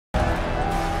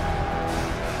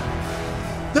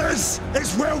This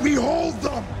is where we hold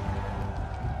them.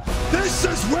 This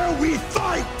is where we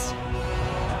fight.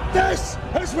 This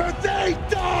is where they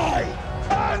die.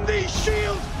 And these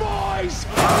Shields boys.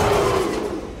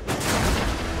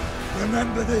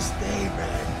 Remember this day,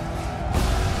 man.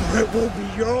 For it will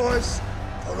be yours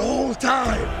for all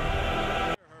time.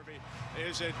 Herbie,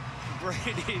 is it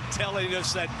Brady telling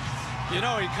us that, you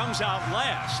know, he comes out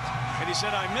last? And he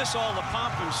said, I miss all the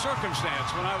pomp and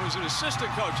circumstance. When I was an assistant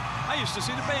coach, I used to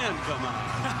see the band come on.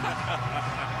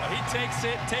 He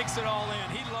takes it all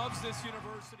in. He loves this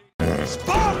university.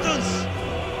 Spartans,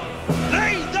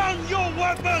 lay down your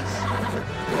weapons!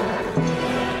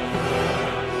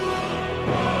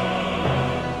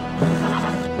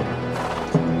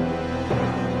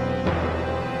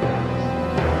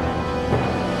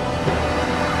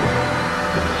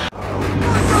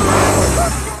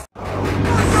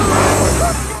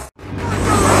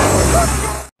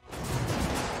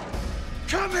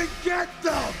 Come and get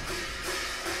them!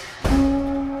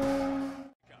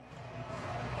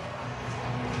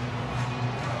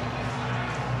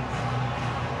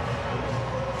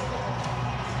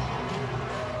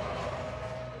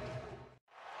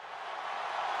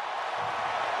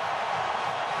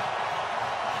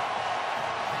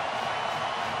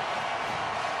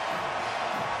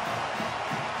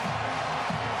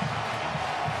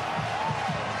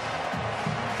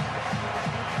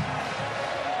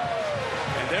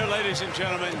 There, ladies and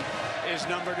gentlemen, is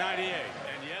number 98.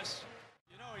 And yes,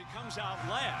 you know, he comes out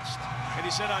last. And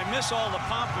he said, I miss all the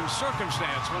pomp and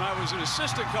circumstance. When I was an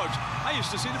assistant coach, I used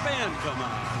to see the band come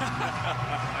on.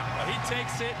 He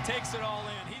takes it all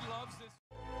in. He loves this.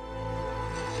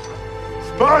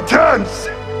 Spartans!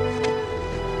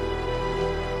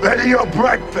 Ready your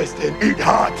breakfast and eat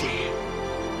hearty.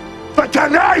 For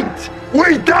tonight,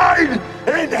 we dine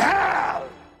in hell!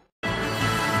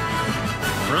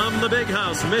 From the Big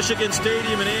House, Michigan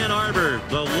Stadium in Ann Arbor,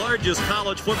 the largest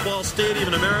college football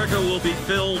stadium in America will be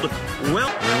filled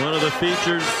well. And one of the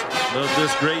features of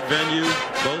this great venue,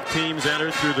 both teams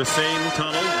enter through the same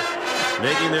tunnel,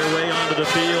 making their way onto the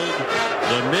field,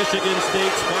 the Michigan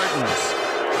State Spartans.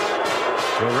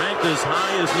 Were ranked as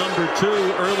high as number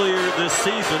 2 earlier this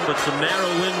season, but some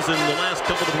narrow wins in the last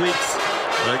couple of weeks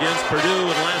against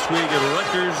Purdue and last week at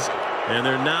Rutgers, and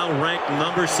they're now ranked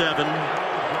number 7.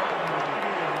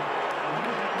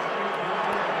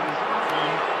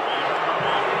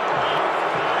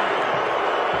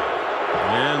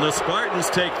 And the Spartans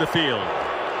take the field.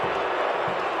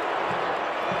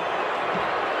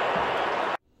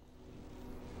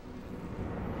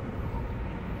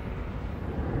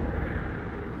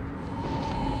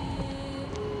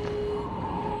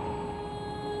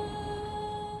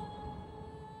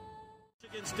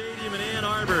 Michigan Stadium in Ann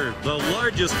Arbor, the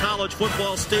largest college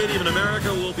football stadium in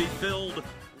America, will be filled.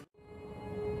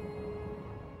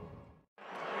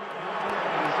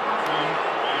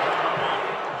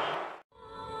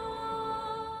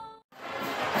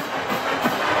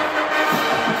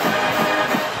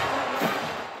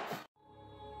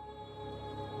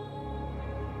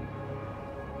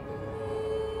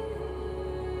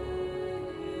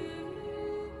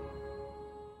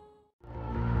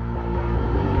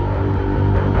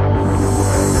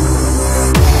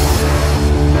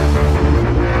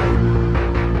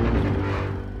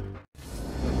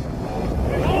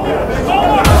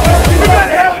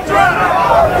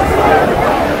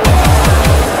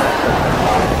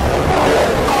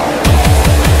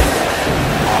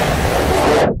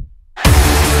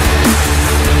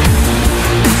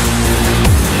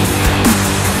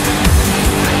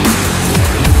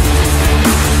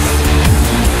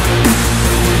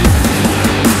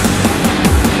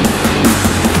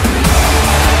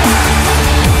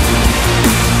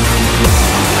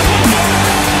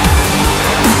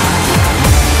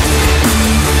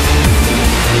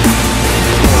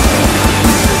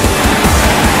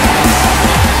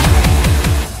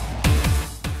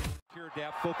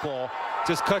 Football,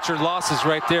 just cut your losses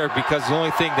right there, because the only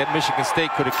thing that Michigan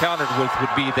State could have countered with would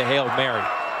be the Hail Mary.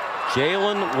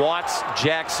 Jalen Watts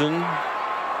Jackson,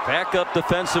 backup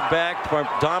defensive back,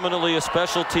 predominantly a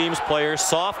special teams player,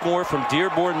 sophomore from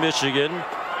Dearborn, Michigan.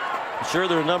 I'm sure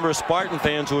there are a number of Spartan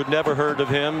fans who had never heard of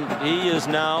him. He is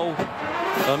now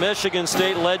a Michigan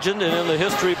State legend and in the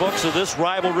history books of this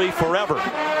rivalry forever.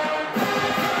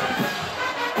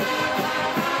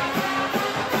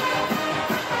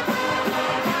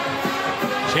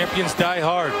 Champions die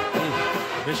hard.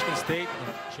 Michigan State